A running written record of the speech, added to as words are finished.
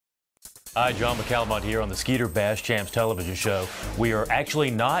Hi, John McCalmont here on the Skeeter Bass Champs television show. We are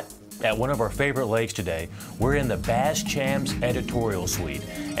actually not at one of our favorite lakes today. We're in the Bass Champs editorial suite,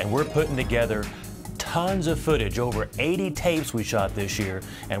 and we're putting together tons of footage, over 80 tapes we shot this year,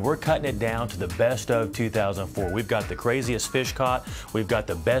 and we're cutting it down to the best of 2004. We've got the craziest fish caught, we've got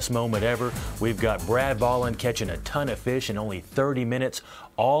the best moment ever, we've got Brad Ballin catching a ton of fish in only 30 minutes.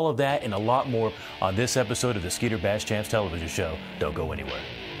 All of that and a lot more on this episode of the Skeeter Bass Champs television show. Don't go anywhere.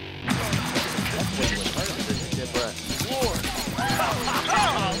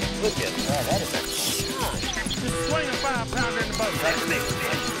 Look at that, that is a shot. Just swing a 5-pounder in the boat. That's a big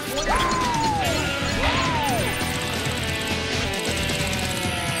fish.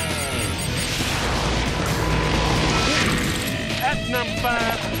 That's number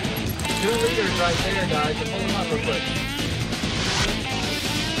 5. 2 liters right there, guys. Pull them up real quick.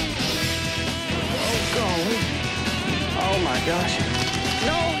 Oh, golly. Oh, my gosh.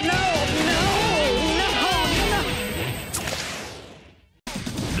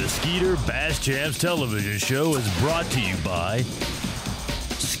 The Skeeter Bass Champs television show is brought to you by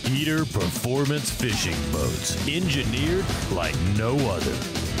Skeeter Performance Fishing Boats, engineered like no other.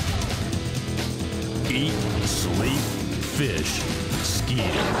 Eat, sleep, fish,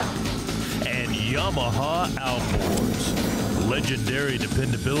 Skeeter. And Yamaha Outboards, legendary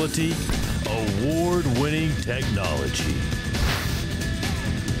dependability, award-winning technology.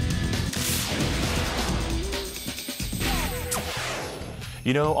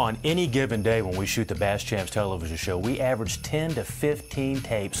 You know, on any given day when we shoot the Bass Champs television show, we average 10 to 15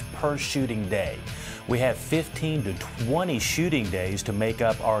 tapes per shooting day. We have 15 to 20 shooting days to make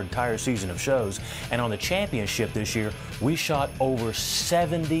up our entire season of shows. And on the championship this year, we shot over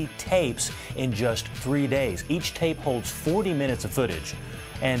 70 tapes in just 3 days. Each tape holds 40 minutes of footage.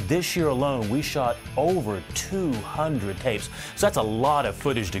 And this year alone, we shot over 200 tapes. So that's a lot of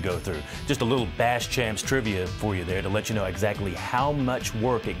footage to go through. Just a little Bass Champs trivia for you there to let you know exactly how much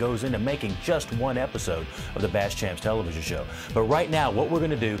work it goes into making just one episode of the Bass Champs television show. But right now, what we're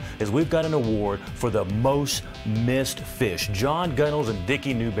gonna do is we've got an award for the most missed fish. John Gunnels and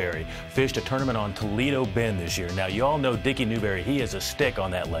Dickie Newberry fished a tournament on Toledo Bend this year. Now, you all know Dickie Newberry, he is a stick on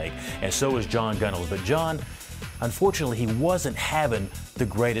that lake, and so is John Gunnels. But John, unfortunately, he wasn't having the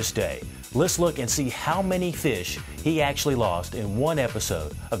greatest day. Let's look and see how many fish he actually lost in one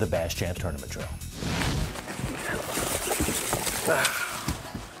episode of the Bass Champs Tournament Trail.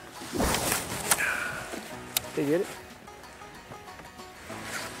 Did you get it?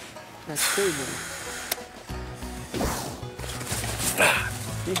 That's cool, man.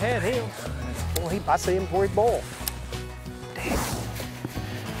 You had him. Boy, I see him before he boiled. Damn.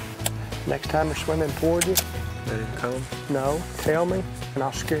 Next time they're swimming toward you, Let him come. no, tell me, and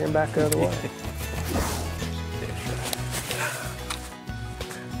I'll scare him back the other way.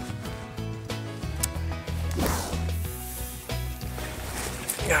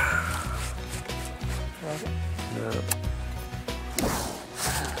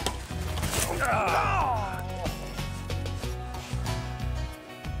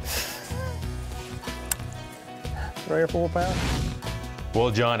 Three or 4 pounds? Well,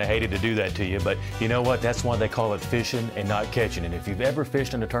 John, I hated to do that to you, but you know what? That's why they call it fishing and not catching. And if you've ever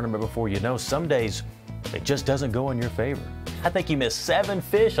fished in a tournament before, you know some days it just doesn't go in your favor. I think you missed 7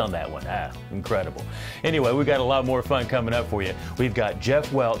 fish on that one. Incredible. Anyway, we've got a lot more fun coming up for you. We've got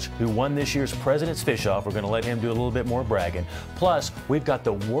Jeff Welch, who won this year's President's Fish Off. We're going to let him do a little bit more bragging. Plus, we've got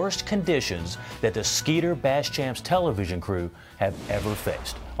the worst conditions that the Skeeter Bass Champs television crew have ever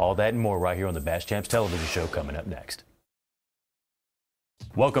faced. All that and more right here on the Bass Champs television show coming up next.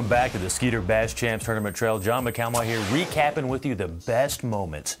 Welcome back to the Skeeter Bass Champs Tournament Trail. John McCalmont here, recapping with you the best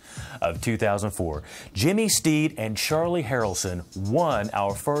moments of 2004. Jimmy Steed and Charlie Harrelson won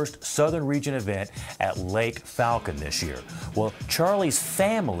our first Southern Region event at Lake Falcon this year. Well, Charlie's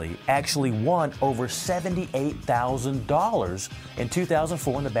family actually won over $78,000 in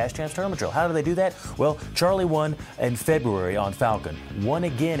 2004 in the Bass Champs Tournament Trail. How did they do that? Well, Charlie won in February on Falcon, won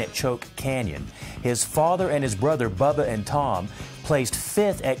again at Choke Canyon. His father and his brother, Bubba and Tom, placed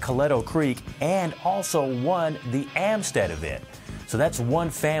 5th at Coletto Creek and also won the Amstead event. So that's one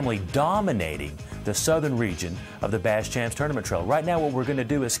family dominating the southern region of the Bass Champs Tournament Trail. Right now what we're going to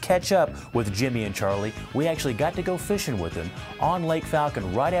do is catch up with Jimmy and Charlie. We actually got to go fishing with them on Lake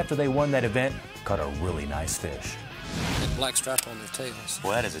Falcon right after they won that event. Caught a really nice fish. That black stripe on their tails.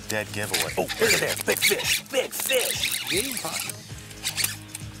 Well, that is a dead giveaway. Oh, look at there. Big fish. Big fish. Get him, partner.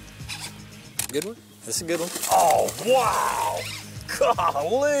 Good one? That's a good one. Oh, wow.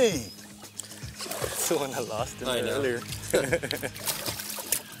 Golly. That's the one I lost in there earlier.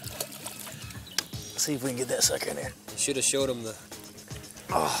 See if we can get that sucker in there. Should have showed him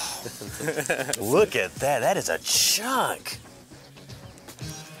Oh, look at that. That is a chunk.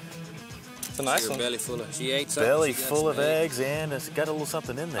 It's a nice one. Belly full of. She ate something. Belly full of eggs, and it's got a little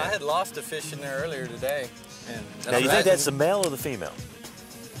something in there. I had lost a fish in there earlier today. And now, you think that's the male or the female?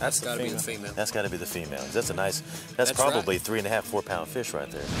 That's got to be the female. That's got to be the female. That's a nice, that's probably right. 3.5, 4 pound fish right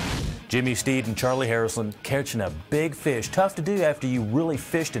there. Jimmy Steed and Charlie Harrison catching a big fish. Tough to do after you really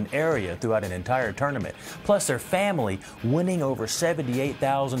fished an area throughout an entire tournament. Plus their family winning over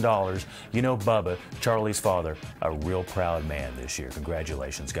 $78,000. You know Bubba, Charlie's father, a real proud man this year.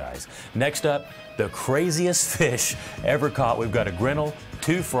 Congratulations, guys. Next up, the craziest fish ever caught. We've got a grinnell,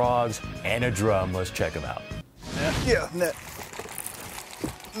 2 frogs, and a drum. Let's check them out. Yeah, net.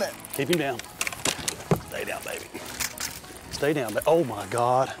 Net. Keep him down. Stay down, baby. Stay down. Oh my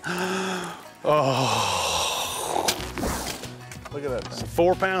God. Oh. Look at that. It's a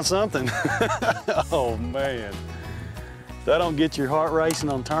 4 pound something. Oh man. If that don't get your heart racing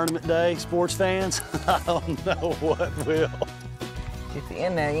on tournament day, sports fans, I don't know what will. If you're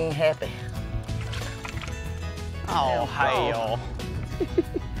in there, you ain't happy. Oh, hell.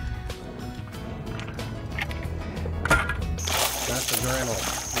 That's the grinnell.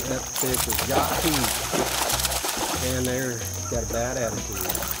 That fish has got teeth. And there, got a bad attitude.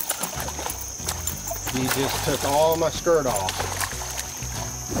 He just took all my skirt off.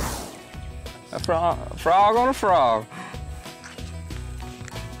 A frog on a frog.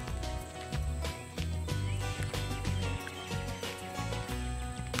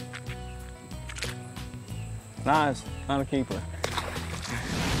 Nice, not a keeper.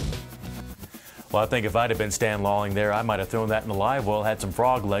 Well, I think if I'd have been Stan Lawling there, I might have thrown that in the live well, had some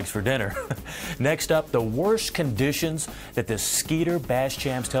frog legs for dinner. Next up, the worst conditions that the Skeeter Bass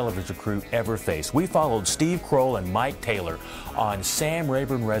Champs television crew ever faced. We followed Steve Kroll and Mike Taylor on Sam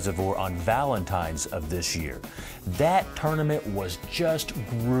Rayburn Reservoir on Valentine's of this year. That tournament was just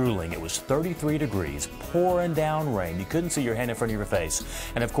grueling. It was 33 degrees, pouring down rain. You couldn't see your hand in front of your face.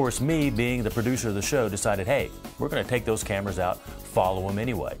 And of course, me, being the producer of the show, decided, hey, we're going to take those cameras out, follow them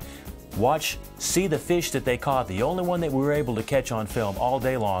anyway. See the fish that they caught, the only one that we were able to catch on film all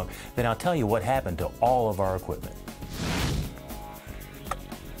day long. Then I'll tell you what happened to all of our equipment.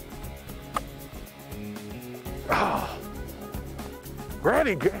 Oh,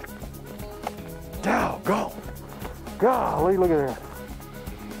 Granny, doggone. Golly, look at that.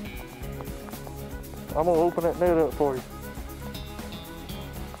 I'm gonna open that net up for you.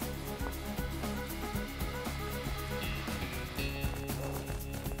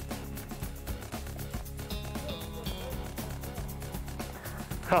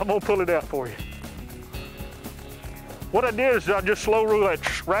 I'm gonna pull it out for you. What I did is I just slow roll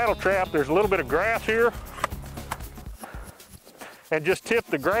that rattle trap. There's a little bit of grass here. And just tip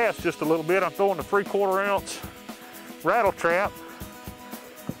the grass just a little bit. I'm throwing the 3/4 ounce rattle trap.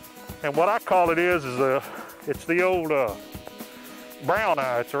 And what I call it is it's the old brown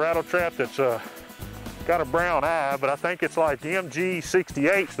eye. It's a rattle trap that's got a brown eye, but I think it's like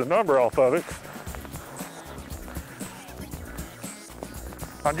MG68's the number off of it.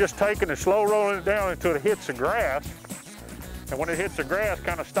 I'm just taking and slow rolling it down until it hits the grass. And when it hits the grass,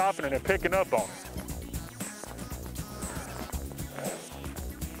 kind of stopping it and picking up on it.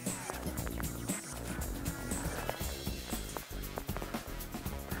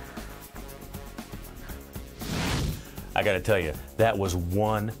 I got to tell you, that was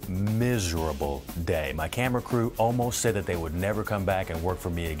one miserable day. My camera crew almost said that they would never come back and work for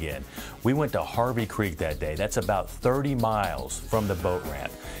me again. We went to Harvey Creek that day. That's about 30 miles from the boat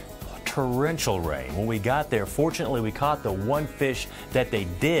ramp. Torrential rain. When we got there, fortunately, we caught the one fish that they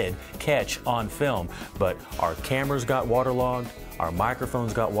did catch on film, but our cameras got waterlogged. Our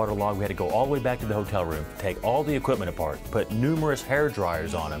microphones got waterlogged. We had to go all the way back to the hotel room, take all the equipment apart, put numerous hair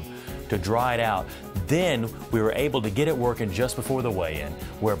dryers on them to dry it out. Then we were able to get it working just before the weigh-in,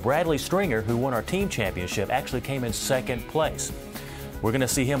 where Bradley Stringer, who won our team championship, actually came in second place. We're going to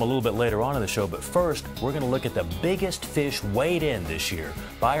see him a little bit later on in the show, but first, we're going to look at the biggest fish weighed in this year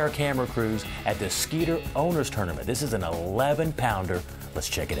by our camera crews at the Skeeter Owners Tournament. This is an 11-pounder. Let's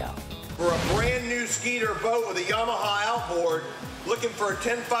check it out. For a brand new Skeeter boat with a Yamaha outboard, looking for a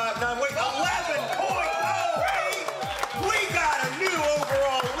 10.59, wait, 11.08! We got a new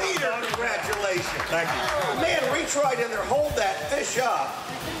overall leader, congratulations. Thank you. Man, reach right in there, hold that fish up.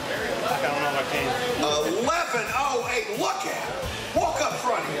 I don't know if I can. 11.08, look at it. Walk up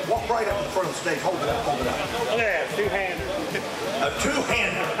front here, walk right up in front of the stage, hold it up, hold it up. Look at that, two-hander. A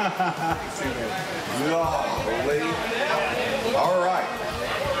two-hander. Golly. All right.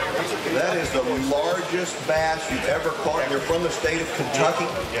 That is the largest bass you've ever caught, and you're from the state of Kentucky?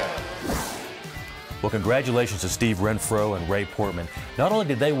 Yeah. Well, congratulations to Steve Renfro and Ray Portman. Not only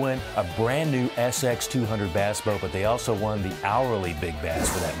did they win a brand new SX200 bass boat, but they also won the hourly big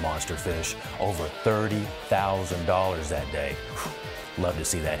bass for that monster fish, over $30,000 that day. Love to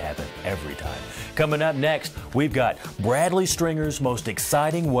see that happen every time. Coming up next, we've got Bradley Stringer's most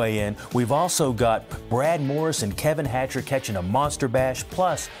exciting weigh-in. We've also got Brad Morris and Kevin Hatcher catching a monster bass,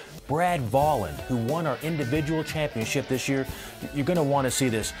 plus Brad Volland, who won our individual championship this year. You're going to want to see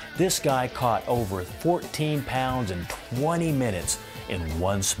this. This guy caught over 14 pounds in 20 minutes in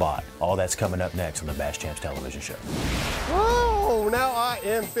one spot. All that's coming up next on the Bass Champs television show. Oh, now I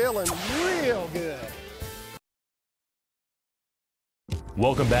am feeling real good.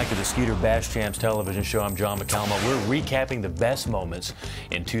 Welcome back to the Skeeter Bass Champs television show. I'm John McCalma. We're recapping the best moments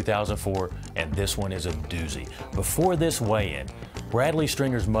in 2004, and this one is a doozy. Before this weigh-in, Bradley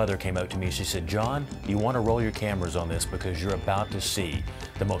Stringer's mother came out to me. She said, John, you want to roll your cameras on this because you're about to see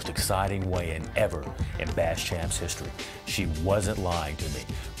the most exciting weigh-in ever in Bass Champs history. She wasn't lying to me.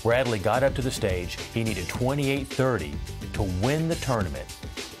 Bradley got up to the stage. He needed 28.30 to win the tournament.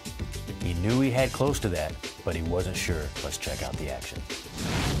 He knew he had close to that, but he wasn't sure. Let's check out the action.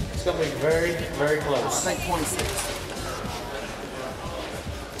 It's going to be very, very close. I think 26.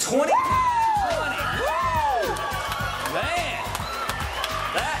 20? 20! Woo! Man,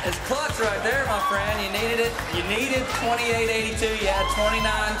 that is clutch right there, my friend. You needed it. You needed 28.82. You had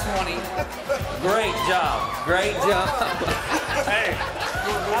 29.20. Great job. Great job. Hey,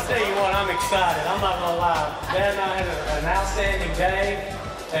 I'll tell you what, I'm excited. I'm not going to lie. Dad and I had an outstanding day.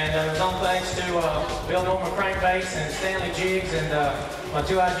 And it was on thanks to Bill Norman crankbaits and Stanley jigs and my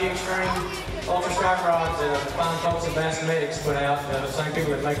 2IG Extreme Ultra Strike rods that the fine folks at Bassmatics put out. The same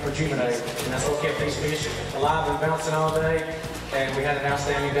people that make Rejuvenate. And that's what kept these fish alive and bouncing all day. And we had an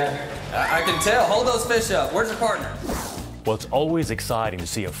outstanding day. I can tell. Hold those fish up. Where's your partner? Well, it's always exciting to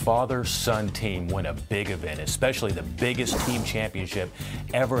see a father-son team win a big event, especially the biggest team championship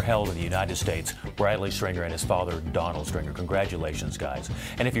ever held in the United States. Bradley Stringer and his father, Donald Stringer. Congratulations, guys.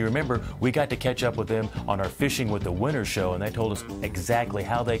 And if you remember, we got to catch up with them on our Fishing with the Winners show, and they told us exactly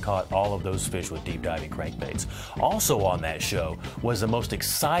how they caught all of those fish with deep diving crankbaits. Also on that show was the most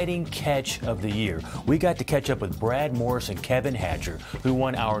exciting catch of the year. We got to catch up with Brad Morris and Kevin Hatcher, who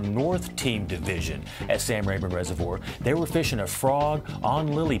won our North Team division at Sam Rayburn Reservoir. They were fishing a frog on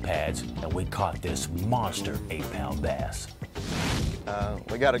lily pads, and we caught this monster 8-pound bass.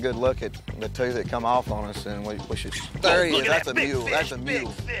 We got a good look at the two that come off on us, and we should. There he is. That's a mule. That's a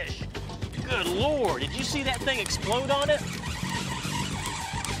mule. Big fish. Good Lord! Did you see that thing explode on it?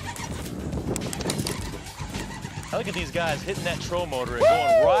 I look at these guys hitting that troll motor and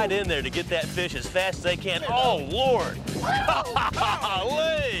going right in there to get that fish as fast as they can. Oh, Lord!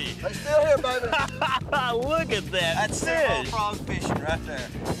 Golly! They still here, baby. Look at that That's fish! frog fishing right there.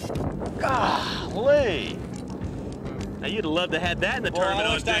 Golly! Now, you'd have loved to have that in the tournament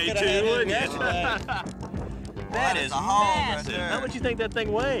on day two, wouldn't you? That is massive. How much you think that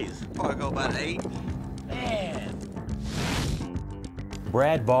thing weighs? Probably go about 8. Man!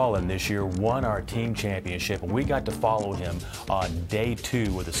 Brad Volland this year won our team championship, and we got to follow him on day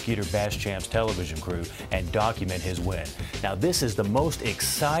 2 with the Skeeter Bass Champs television crew and document his win. Now, this is the most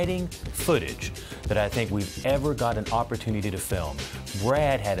exciting footage that I think we've ever got an opportunity to film.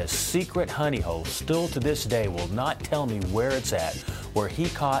 Brad had a secret honey hole, still to this day will not tell me where it's at, where he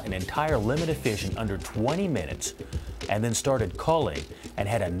caught an entire limit of fish in under 20 minutes and then started culling and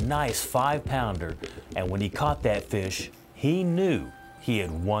had a nice 5-pounder. And when he caught that fish, he knew he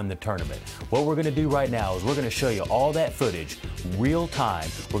had won the tournament. What we're gonna do right now is we're gonna show you all that footage, real time.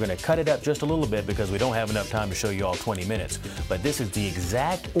 We're gonna cut it up just a little bit because we don't have enough time to show you all 20 minutes. But this is the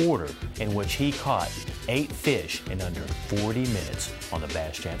exact order in which he caught 8 fish in under 40 minutes on the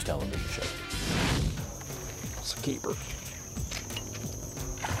Bass Champs television show. It's a keeper.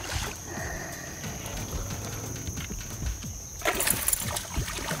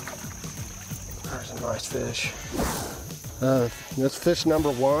 There's a nice fish. That's fish number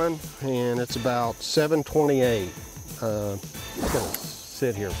 1, and it's about 728. I'm just gonna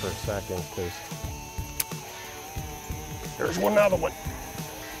sit here for a second, because there's another one.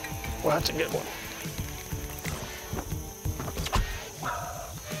 Well, that's a good one.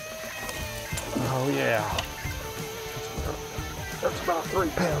 Oh yeah, that's about a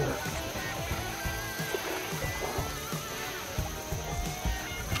 3-pounder.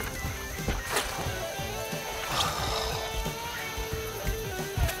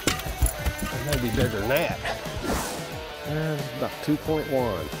 Maybe bigger than that. About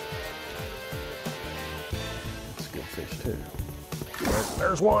 2.1. That's a good fish too.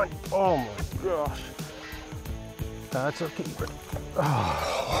 There's one. Oh my gosh. That's a keeper.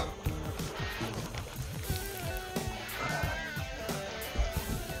 Oh.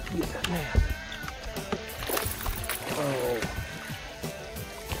 Get that net. Oh.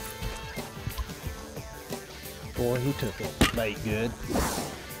 Boy, he took it. Bait good.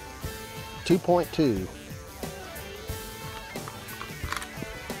 2.2.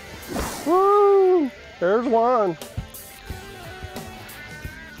 Woo! There's one.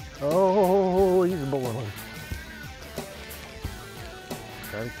 Oh, he's boiling.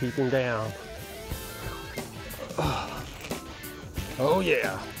 Gotta keep him down. Oh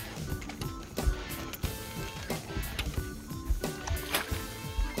yeah.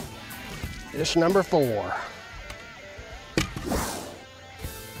 Fish number 4.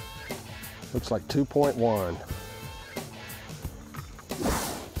 Looks like 2.1.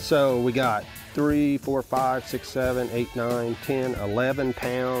 So we got 3, 4, 5, 6, 7, 8, 9, 10, 11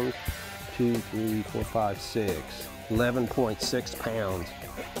 pounds. 2, 3, 4, 5, 6. 11.6 pounds.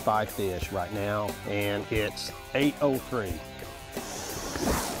 5 fish right now, and it's 8:03.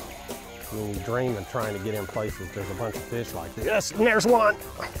 I mean, you dream of trying to get in places there's a bunch of fish like this. Yes, and there's one.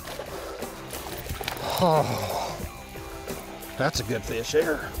 Oh, that's a good fish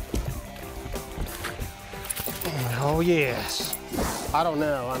there. Oh yes. I don't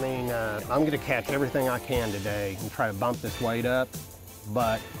know. I mean, I'm gonna catch everything I can today and try to bump this weight up.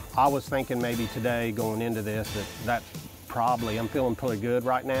 But I was thinking maybe today going into this that's probably, I'm feeling pretty good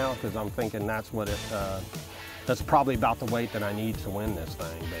right now because I'm thinking that's what that's probably about the weight that I need to win this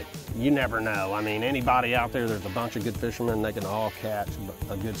thing. But you never know. I mean, anybody out there, there's a bunch of good fishermen, they can all catch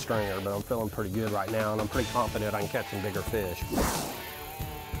a good stringer, but I'm feeling pretty good right now and I'm pretty confident I can catch some bigger fish.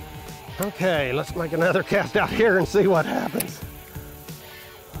 Okay, let's make another cast out here and see what happens.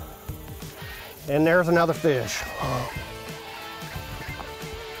 And there's another fish.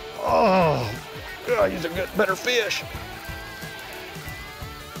 Oh, God, he's a good, better fish.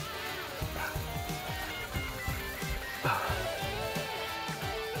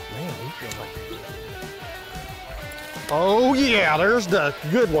 Man, he feels like... Oh yeah, there's the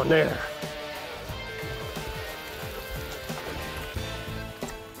good one there.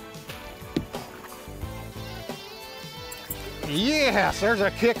 Yes, there's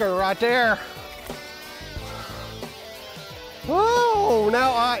a kicker right there. Oh,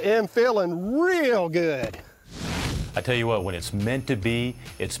 now I am feeling real good. I tell you what, when it's meant to be,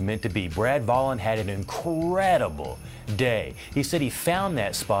 it's meant to be. Brad Vollen had an incredible day. He said he found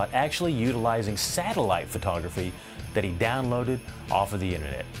that spot actually utilizing satellite photography that he downloaded off of the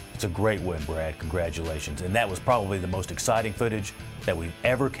internet. It's a great win, Brad. Congratulations. And that was probably the most exciting footage that we've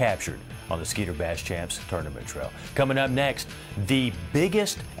ever captured on the Skeeter Bass Champs Tournament Trail. Coming up next, the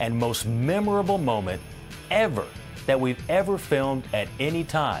biggest and most memorable moment ever that we've ever filmed at any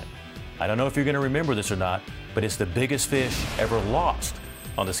time. I don't know if you're going to remember this or not, but it's the biggest fish ever lost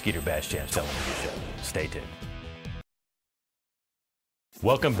on the Skeeter Bass Champs television show. Stay tuned.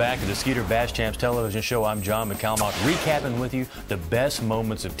 Welcome back to the Skeeter Bass Champs television show. I'm John McCalmont, recapping with you the best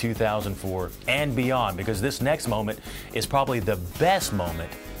moments of 2004 and beyond, because this next moment is probably the best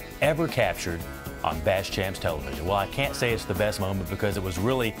moment ever captured on Bass Champs television. Well, I can't say it's the best moment because it was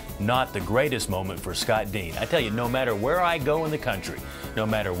really not the greatest moment for Scott Dean. I tell you, no matter where I go in the country, no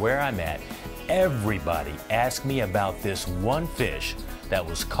matter where I'm at, everybody asks me about this one fish that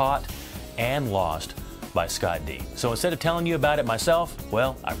was caught and lost by Scott Dean. So instead of telling you about it myself,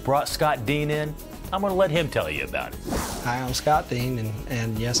 well, I brought Scott Dean in. I'm going to let him tell you about it. Hi, I'm Scott Dean,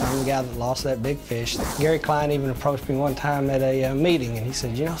 and yes, I'm the guy that lost that big fish. Gary Klein even approached me one time at a meeting, and he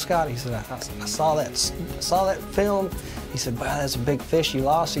said, "You know, Scott," he said, I saw that film. He said, "Wow, that's a big fish you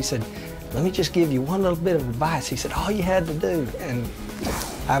lost." He said, "Let me just give you one little bit of advice." He said, "All you had to do," and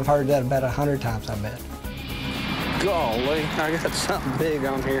I've heard that about 100 times, I bet. Golly, I got something big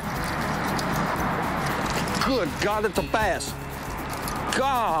on here. Good God, it's a bass.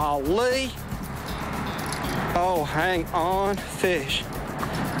 Golly. Oh, hang on, fish.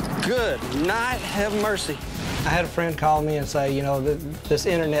 Good night, have mercy. I had a friend call me and say, you know, this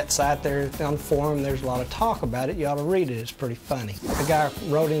internet site there on the forum, there's a lot of talk about it. You ought to read it. It's pretty funny. The guy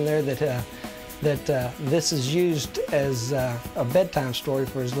wrote in there that this is used as a bedtime story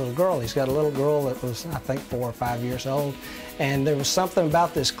for his little girl. He's got a little girl that was, I think, 4 or 5 years old. And there was something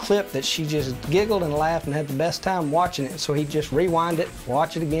about this clip that she just giggled and laughed and had the best time watching it. So he'd just rewind it,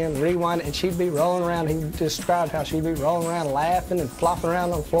 watch it again, rewind it, and she'd be rolling around. He described how she'd be rolling around laughing and flopping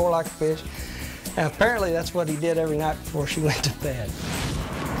around on the floor like a fish. And apparently that's what he did every night before she went to bed.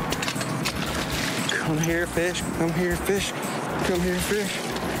 Come here, fish. Come here, fish. Come here, fish.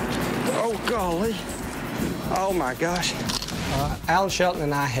 Oh, golly. Oh, my gosh. Alan Shelton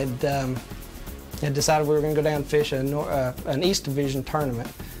and I had decided we were going to go down and fish an East Division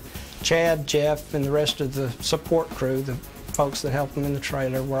tournament. Chad, Jeff, and the rest of the support crew, the folks that help him in the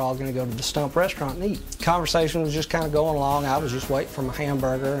trailer, we're all going to go to the Stump restaurant and eat. Conversation was just kind of going along. I was just waiting for my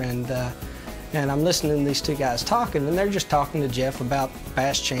hamburger, and I'm listening to these two guys talking, and they're just talking to Jeff about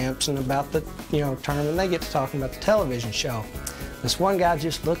Bass Champs and about the tournament. They get to talking about the television show. This one guy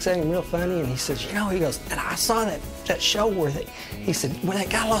just looks at him real funny, and he says, he goes, and I saw that show where he said, when that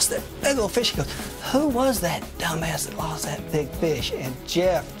guy lost that big old fish, he goes, who was that dumbass that lost that big fish? And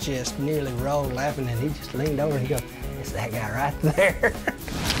Jeff just nearly rolled laughing, and he just leaned over and he goes, it's that guy right there.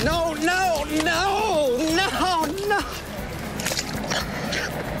 No, no, no, no, no.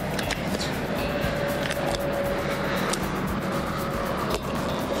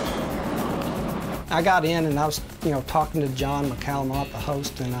 I got in and I was, talking to John McCallum, the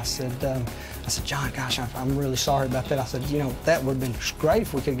host, and I said, John, gosh, I'm really sorry about that. I said, that would have been great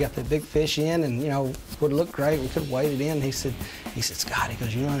if we could have got that big fish in, and would have looked great. We could have waded in. He said, Scott, he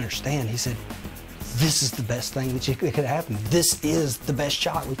goes, you don't understand. He said, this is the best thing that could have happened. This is the best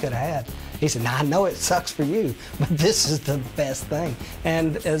shot we could have had. He said, now I know it sucks for you, but this is the best thing.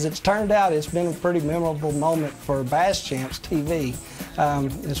 And as it's turned out, it's been a pretty memorable moment for Bass Champs TV.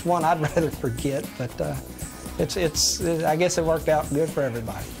 It's one I'd rather forget, but I guess it worked out good for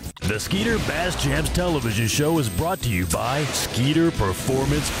everybody. The Skeeter Bass Champs television show is brought to you by Skeeter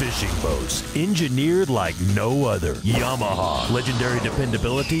Performance Fishing Boats, engineered like no other. Yamaha, legendary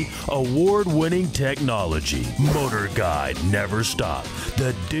dependability, award-winning technology. Motor Guide, never stop.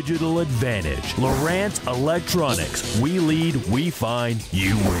 The Digital Advantage. Lowrance Electronics, we lead, we find,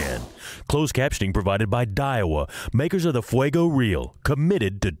 you win. Closed captioning provided by Daiwa, makers of the Fuego Reel,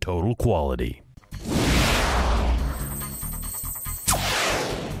 committed to total quality.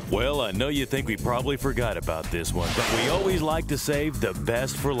 Well, I know you think we probably forgot about this one, but we always like to save the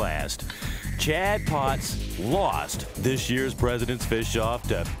best for last. Chad Potts lost this year's President's Fish-Off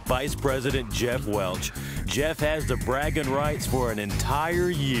to Vice President Jeff Welch. Jeff has the bragging rights for an entire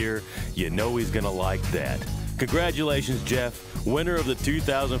year. You know he's going to like that. Congratulations, Jeff, winner of the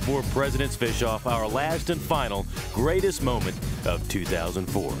 2004 President's Fish-Off, our last and final greatest moment of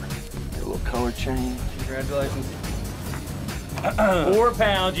 2004. A little color change. Congratulations. 4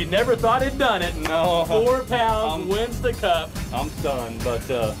 pounds. You never thought he'd done it. No. 4 pounds wins the cup. I'm stunned, but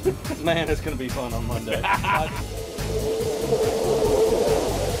man, it's going to be fun on Monday.